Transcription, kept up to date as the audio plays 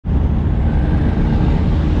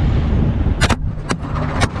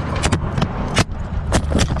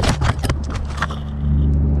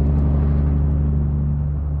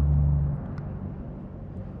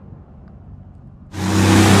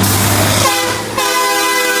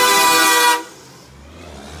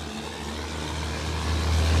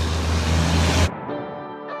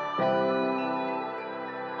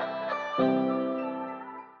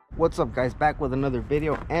What's up guys, back with another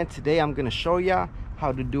video, and today I'm gonna show ya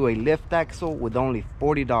how to do a lift axle with only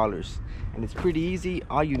 $40. And it's pretty easy.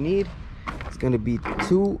 All you need is gonna be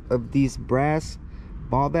 2 of these brass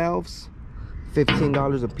ball valves,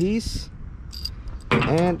 $15 a piece,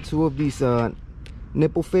 and 2 of these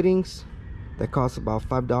nipple fittings that cost about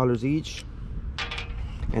 $5 each,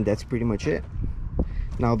 and that's pretty much it.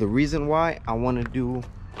 Now the reason why I want to do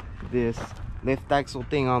this lift axle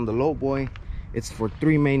thing on the low boy, it's for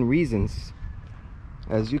 3 main reasons.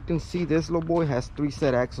 As you can see, this low boy has 3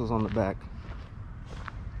 set axles on the back,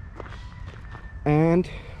 and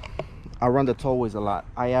I run the tollways a lot.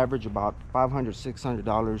 I average about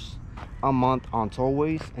 $500–600 a month on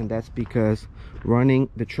tollways, and that's because running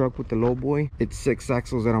the truck with the low boy, it's 6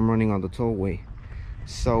 axles that I'm running on the tollway.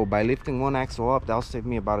 So by lifting 1 axle up, that'll save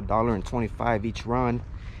me about $1.25 each run,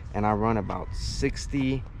 and I run about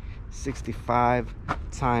 65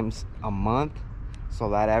 times a month, so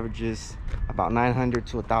that averages about $900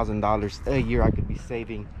 to $1,000 a year I could be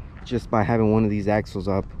saving just by having 1 of these axles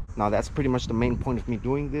up. Now that's pretty much the main point of me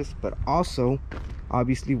doing this, but also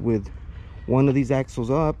obviously with 1 of these axles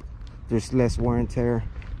up, there's less wear and tear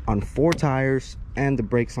on 4 tires and the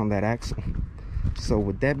brakes on that axle. So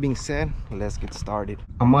with that being said, let's get started.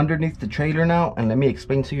 I'm underneath the trailer now, and let me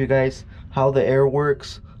explain to you guys how the air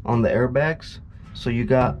works on the airbags. So you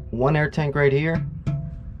got 1 air tank right here.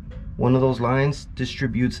 1 of those lines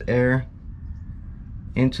distributes air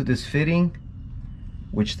into this fitting,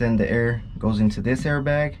 which then the air goes into this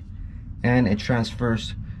airbag and it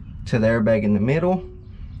transfers to the airbag in the middle.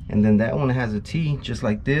 And then that one has a T just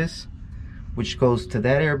like this, which goes to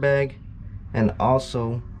that airbag and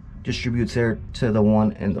also distributes air to the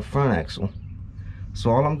one in the front axle. So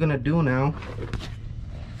all I'm gonna do now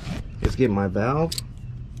is get my valve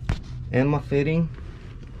and my fitting.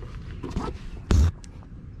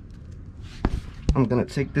 I'm gonna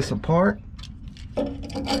take this apart,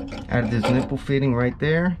 add this nipple fitting right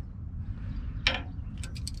there,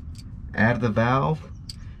 add the valve,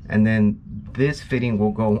 and then this fitting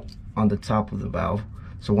will go on the top of the valve.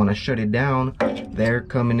 So when I shut it down, the air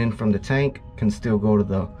coming in from the tank can still go to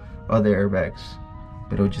the other airbags,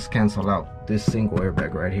 but it'll just cancel out this single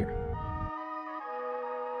airbag right here.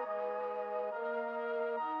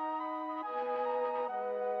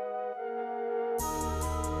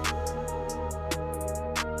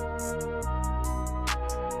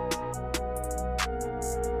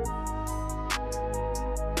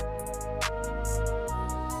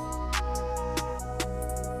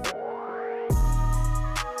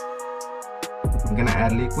 I'm gonna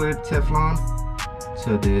add liquid Teflon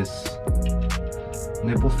to this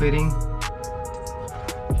nipple fitting.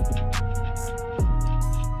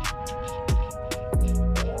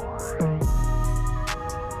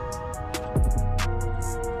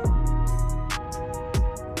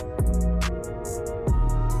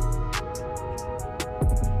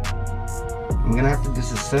 I'm gonna have to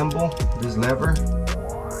disassemble this lever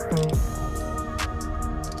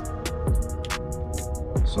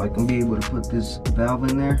so I can be able to put this valve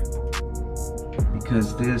in there,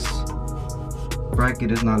 because this bracket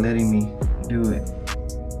is not letting me do it.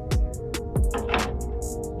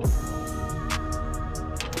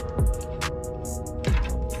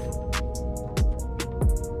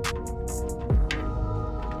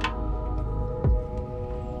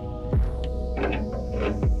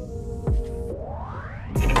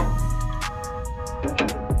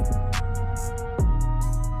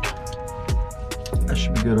 That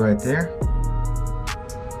should be good right there.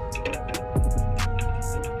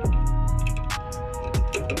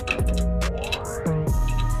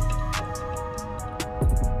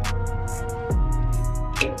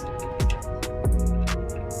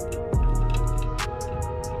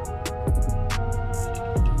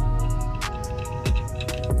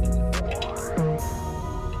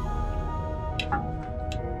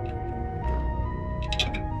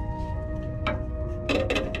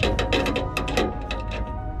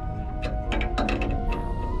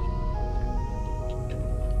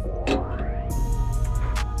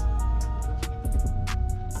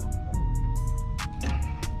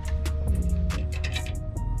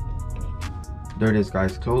 There it is,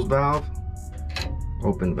 guys. Close valve,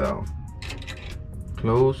 open valve,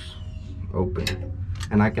 close, open.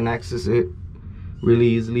 And I can access it really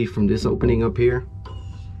easily from this opening up here.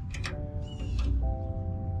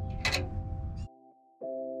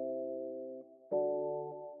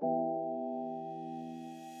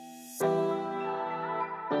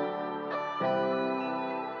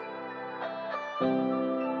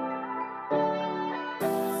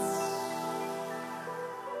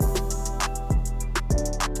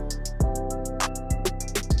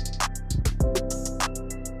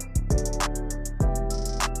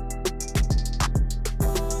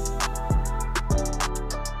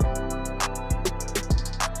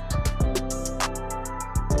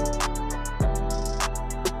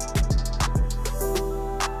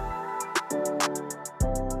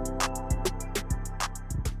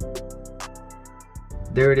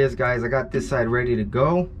 There it is, guys. I got this side ready to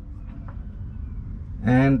go,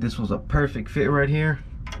 and this was a perfect fit right here.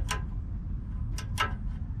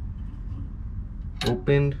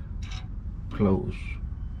 Opened, close.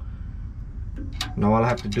 Now all I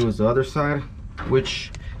have to do is the other side,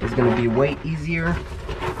 which is going to be way easier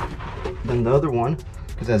than the other one,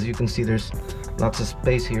 because as you can see, there's lots of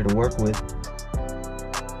space here to work with.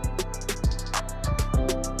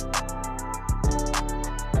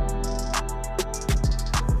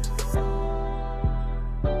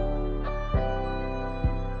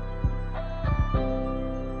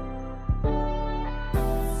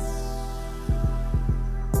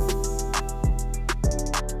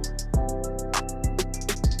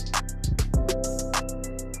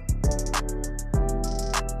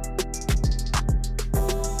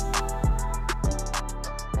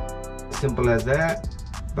 Simple as that.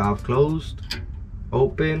 Valve closed,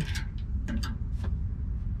 open,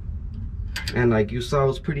 and like you saw, it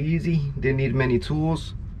was pretty easy. Didn't need many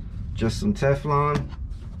tools, just some Teflon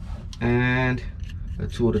and a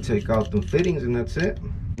tool to take out the fittings, and that's it.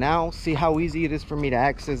 Now see how easy it is for me to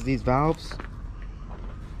access these valves.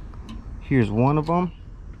 Here's one of them.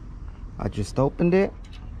 I just opened it,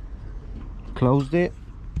 closed it,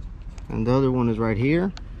 and the other one is right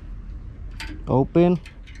here. Open,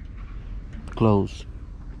 close.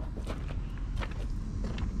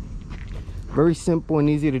 Very simple and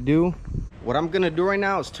easy to do. What I'm gonna do right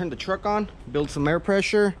now is turn the truck on, build some air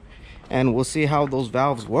pressure, and we'll see how those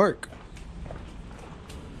valves work.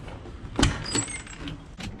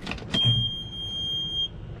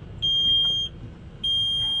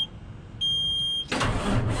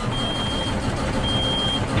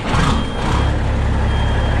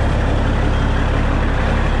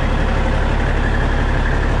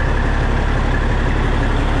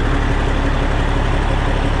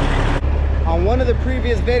 One of the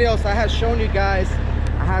previous videos I had shown you guys,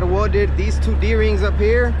 I had welded these two D-rings up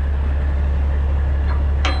here.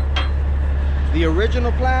 The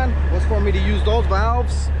original plan was for me to use those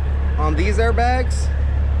valves on these airbags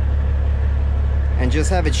and just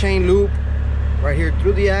have a chain loop right here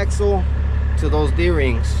through the axle to those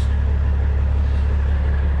D-rings.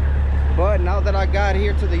 But now that I got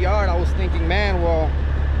here to the yard, I was thinking, man, well,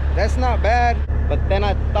 that's not bad. But then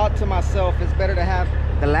I thought to myself, it's better to have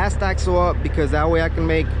the last axle up, because that way I can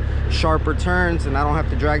make sharper turns and I don't have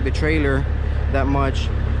to drag the trailer that much.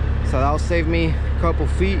 So that'll save me a couple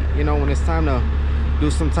feet, you know, when it's time to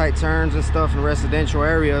do some tight turns and stuff in residential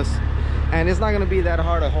areas. And it's not gonna be that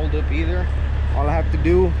hard to hold up either. All I have to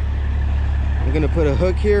do, I'm gonna put a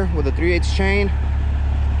hook here with a 3/8 chain,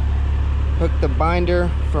 hook the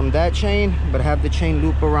binder from that chain, but have the chain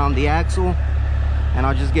loop around the axle, and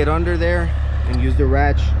I'll just get under there and use the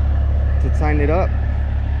ratchet to tighten it up.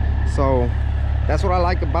 So that's what I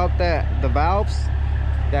like about the valves,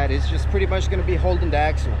 that it's just pretty much going to be holding the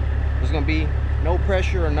axle. There's going to be no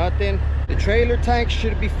pressure or nothing. The trailer tank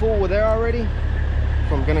should be full with air already,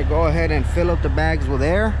 so I'm going to go ahead and fill up the bags with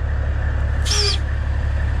air.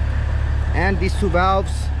 And these two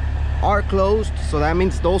valves are closed, so that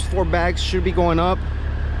means those 4 bags should be going up,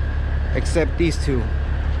 except these two.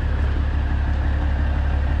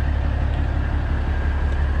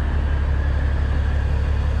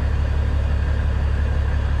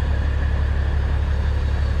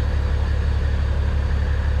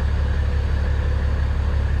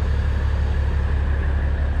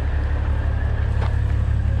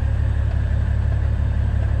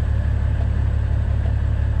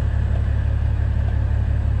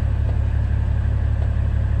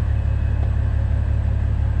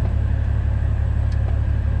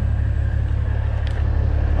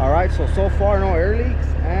 So far no air leaks,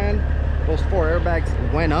 and those 4 airbags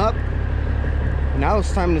went up. Now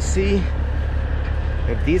it's time to see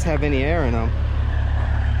if these have any air in them.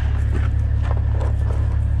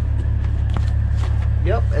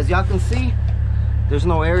 Yep, as y'all can see, there's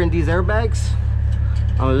no air in these airbags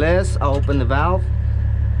unless I open the valve.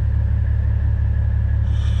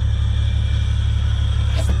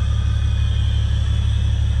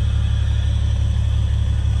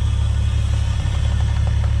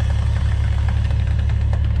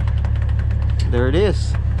 There it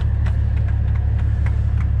is.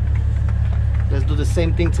 Let's do the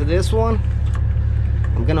same thing to this one.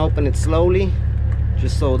 I'm gonna open it slowly,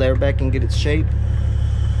 just so the airbag can get its shape.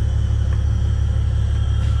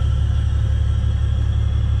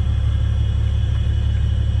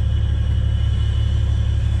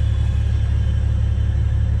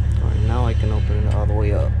 All right, now I can open it all the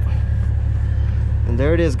way up. And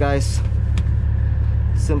there it is, guys.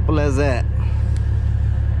 Simple as that.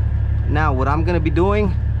 Now what I'm gonna be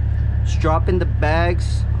doing is dropping the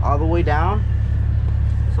bags all the way down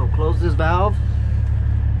close this valve.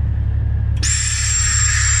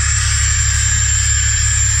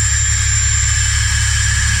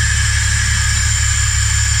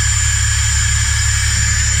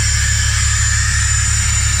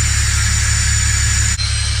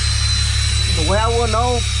 The way I will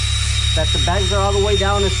know that the bags are all the way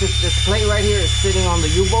down is if this plate right here is sitting on the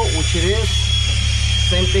U-boat, which it is.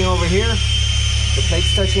 Same thing over here. The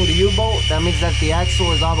plate's touching the U-boat. That means that the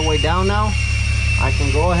axle is all the way down now. I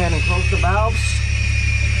can go ahead and close the valves.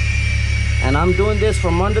 And I'm doing this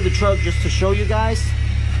from under the truck just to show you guys.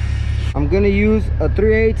 I'm gonna use a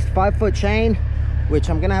 3/8 5-foot chain, which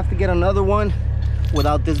I'm gonna have to get another one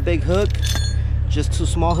without this big hook. Just 2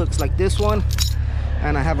 small hooks like this one.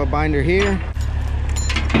 And I have a binder here.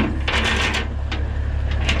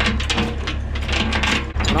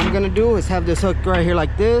 What I'm gonna do is have this hook right here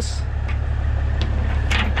like this.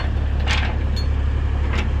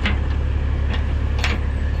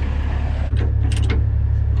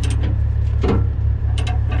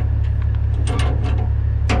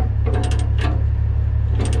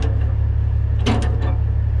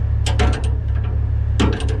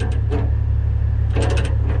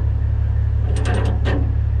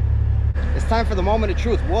 Time for the moment of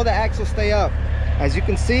truth. Will the axle stay up? As you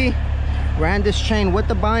can see, ran this chain with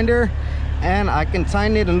the binder, and I can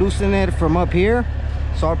tighten it and loosen it from up here.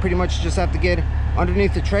 So I'll pretty much just have to get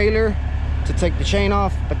underneath the trailer to take the chain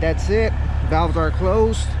off, but that's it. Valves are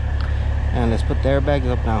closed, and let's put the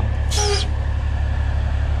airbags up now.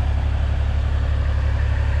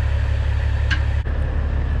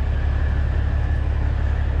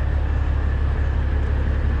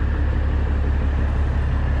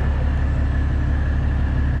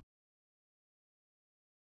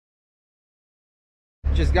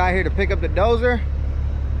 Just got here to pick up the dozer.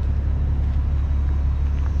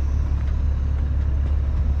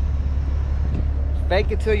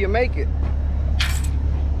 Fake it till you make it.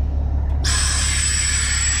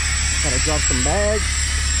 Gotta drop some bags.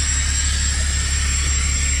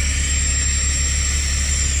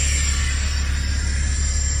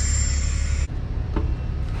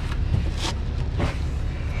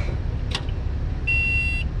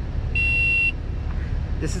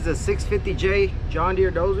 This is a 650J John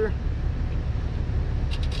Deere dozer.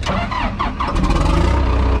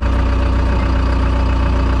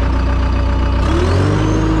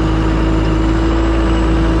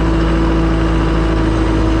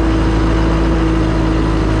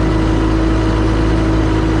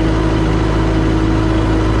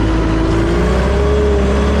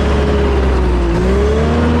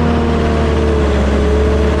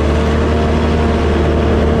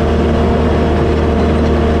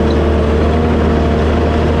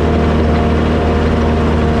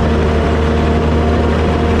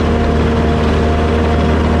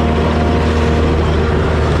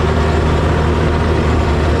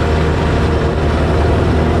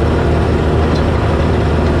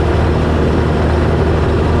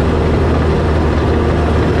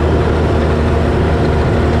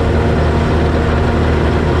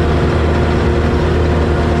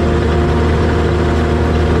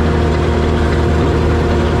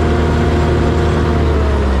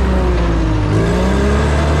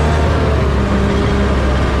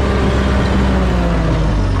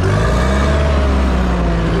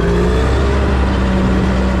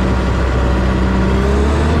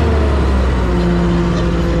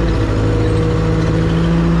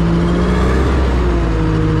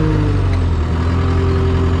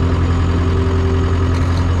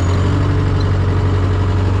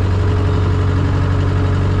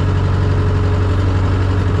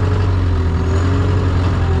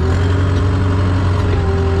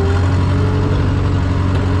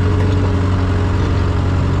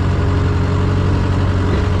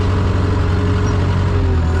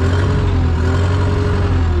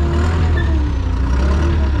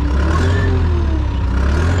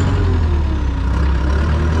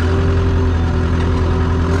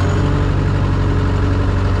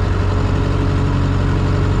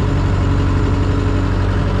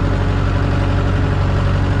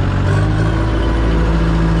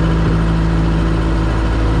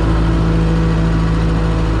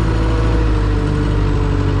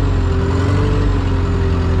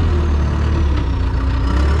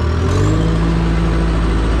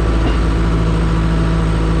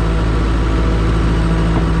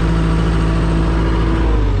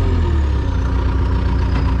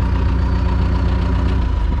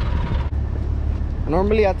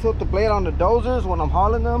 Normally I tilt the blade on the dozers when I'm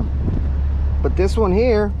hauling them, but this one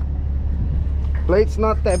here, blade's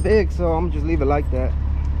not that big, so I'm just leave it like that.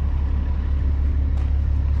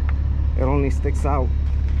 It only sticks out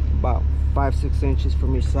about 5-6 inches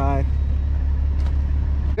from each side.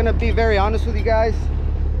 I'm gonna be very honest with you guys.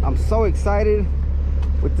 I'm so excited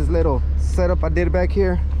with this little setup I did back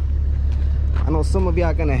here. I know some of y'all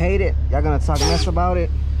are gonna hate it. Y'all gonna talk mess about it.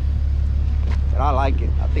 But I like it.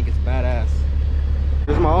 I think it's badass.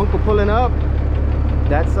 There's my uncle pulling up.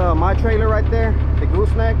 That's my trailer right there, the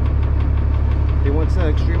gooseneck. They went to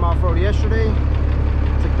Extreme Off-Road yesterday.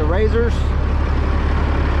 Took the razors.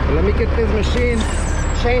 But let me get this machine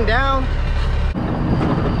chained down.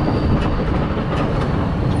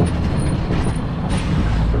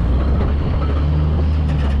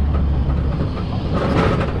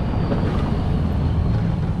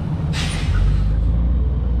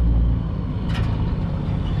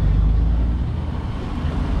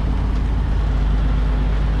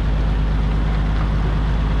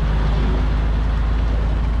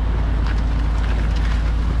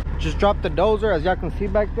 Just dropped the dozer, as y'all can see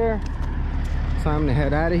back there. Time to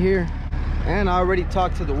head out of here. And I already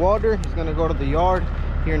talked to the welder. He's gonna go to the yard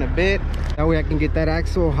here in a bit. That way I can get that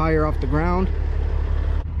axle higher off the ground.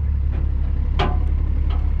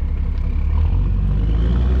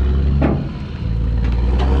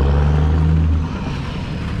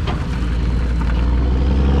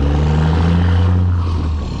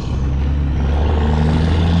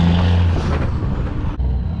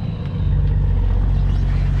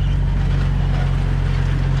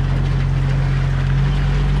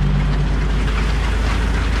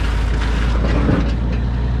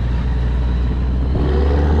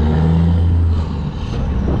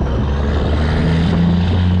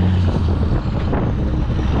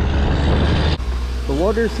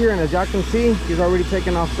 Welder's here, and as y'all can see, he's already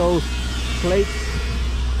taken off those plates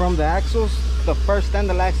from the axles. The first and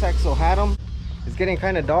the last axle had them. It's getting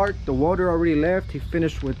kind of dark. The welder already left. He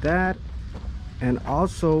finished with that. And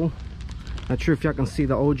also, not sure if y'all can see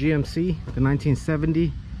the old GMC, the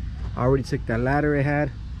 1970. I already took that ladder it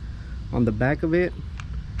had on the back of it,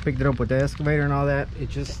 picked it up with the excavator and all that. It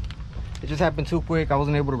just happened too quick. I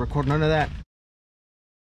wasn't able to record none of that.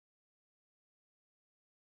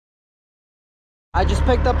 I just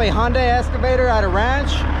picked up a Honda excavator at a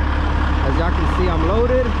ranch. As y'all can see, I'm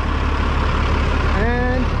loaded.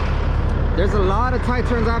 And there's a lot of tight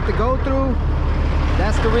turns I have to go through.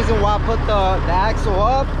 That's the reason why I put the axle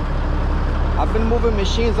up. I've been moving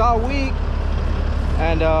machines all week.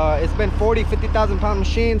 And it's been 50,000 pound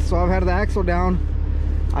machines, so I've had the axle down.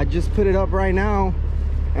 I just put it up right now.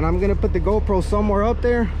 And I'm gonna put the GoPro somewhere up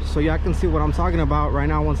there so y'all can see what I'm talking about right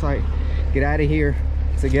now once I get out of here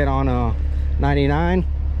to get on 99.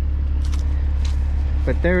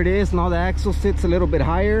 But there it is. Now the axle sits a little bit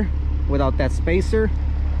higher without that spacer.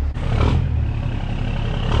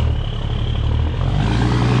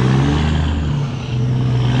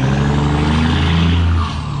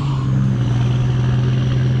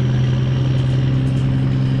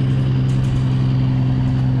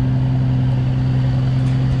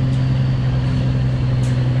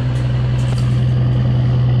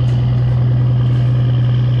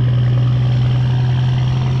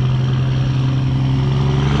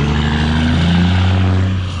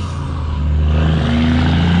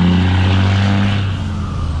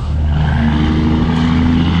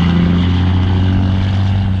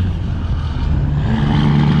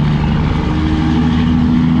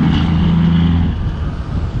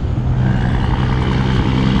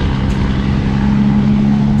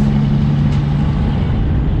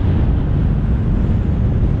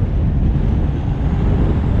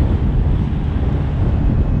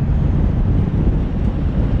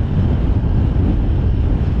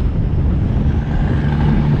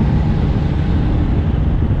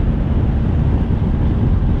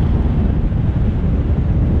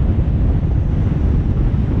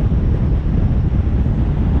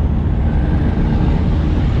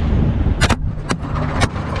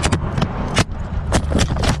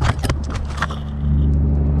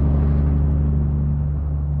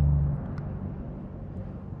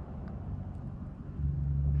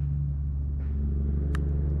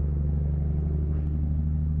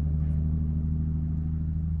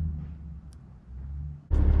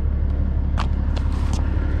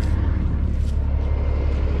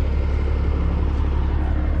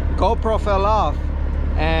 GoPro fell off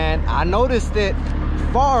and I noticed it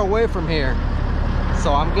far away from here,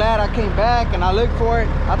 so I'm glad I came back and I looked for it.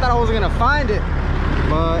 I thought I wasn't gonna find it,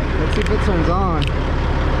 but let's see if it turns on.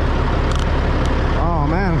 Oh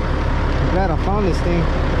man, I'm glad I found this thing.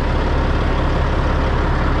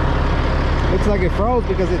 Looks like it froze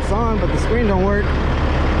because it's on, but the screen don't work.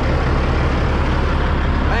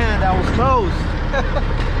 Man, that was close.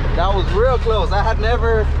 That was real close. I had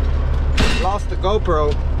never lost the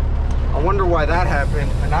GoPro. I wonder why that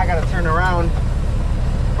happened. And I gotta turn around.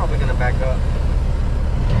 Probably gonna back up.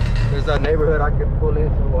 There's a neighborhood I could pull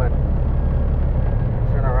into and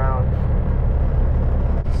turn around.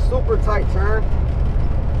 Super tight turn.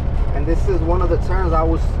 And this is one of the turns I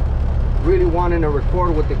was really wanting to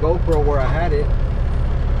record with the GoPro where I had it.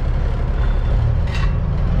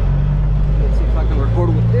 Let's see if I can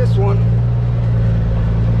record with this one.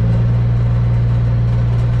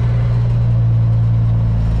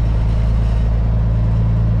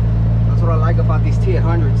 That's what I like about these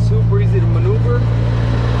T800s. Super easy to maneuver.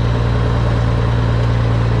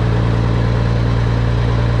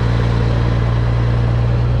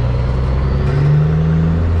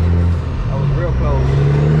 That was real close.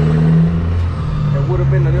 It would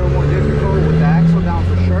have been a little more difficult with the axle down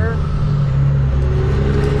for sure.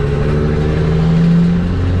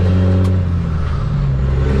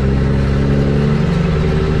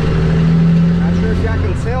 Not sure if y'all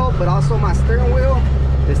can tell, but also my steering wheel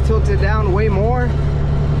is tilted down way more.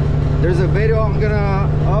 There's a video I'm gonna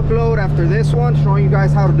upload after this one showing you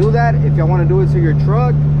guys how to do that if y'all want to do it to your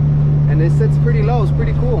truck. And it sits pretty low. It's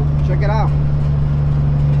pretty cool. Check it out.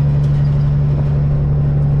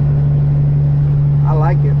 I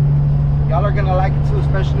like it. Y'all are gonna like it too,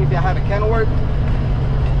 especially if you have a Kenworth.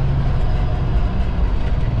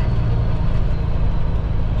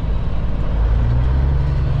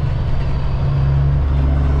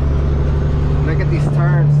 Look at these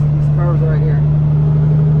turns, these curves right here.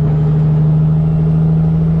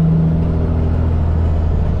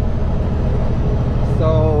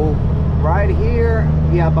 So right here,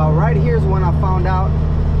 yeah, about right here is when I found out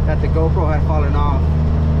that the GoPro had fallen off.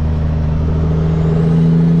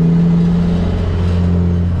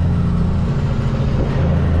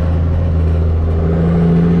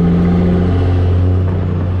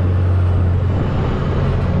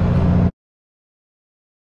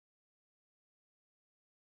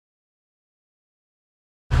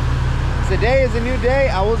 Today is a new day.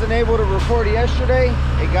 I wasn't able to record yesterday.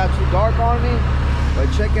 It got too dark on me. But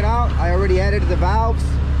check it out. I already added the valves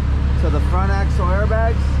to the front axle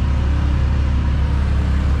airbags.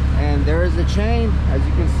 And there is a chain, as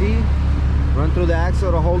you can see, run through the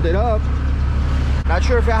axle to hold it up. Not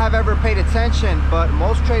sure if you have ever paid attention, but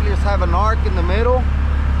most trailers have an arc in the middle.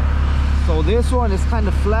 So this one is kind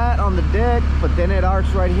of flat on the deck, but then it arcs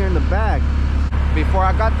right here in the back. Before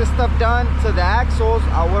I got this stuff done to the axles,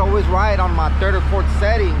 I would always ride on my third or fourth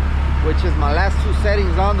setting, which is my last two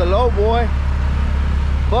settings on the low boy.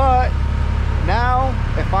 But now,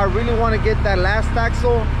 if I really want to get that last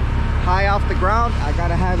axle high off the ground, I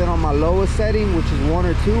gotta have it on my lowest setting, which is 1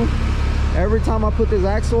 or 2. Every time I put this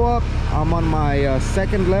axle up, I'm on my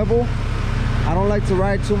second level. I don't like to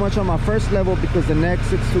ride too much on my first level because the neck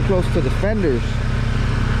sits too close to the fenders.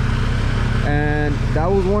 And that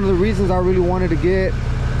was one of the reasons I really wanted to get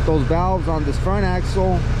those valves on this front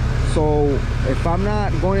axle. So if I'm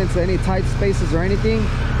not going into any tight spaces or anything,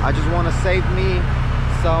 I just want to save me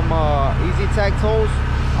some easy tag tolls.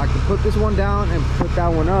 I can put this one down and put that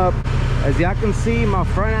one up. As y'all can see, my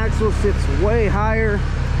front axle sits way higher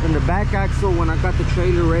than the back axle when I got the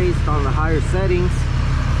trailer raised on the higher settings.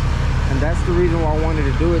 And that's the reason why I wanted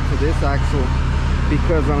to do it to this axle,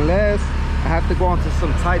 because unless I have to go into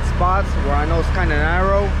some tight spots where I know it's kind of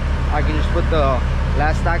narrow, I can just put the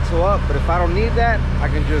last axle up. But if I don't need that, I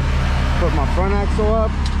can just put my front axle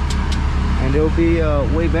up and it'll be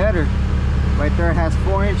way better. Right there it has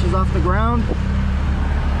 4 inches off the ground,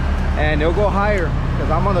 and it'll go higher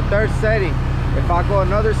because I'm on the third setting. If I go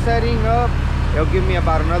another setting up, it'll give me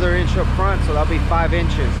about another inch up front, so that'll be 5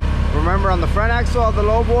 inches. Remember, on the front axle of the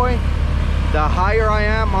low boy, the higher I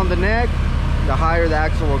am on the neck, the higher the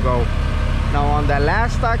axle will go. Now on that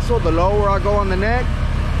last axle, the lower I go on the neck,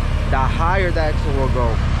 the higher the axle will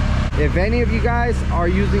go. If any of you guys are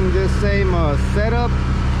using this same setup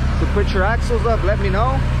to put your axles up, let me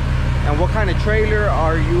know. And what kind of trailer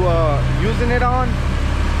are you using it on?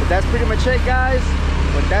 But that's pretty much it, guys.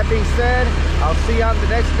 With that being said, I'll see you on the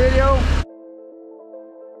next video.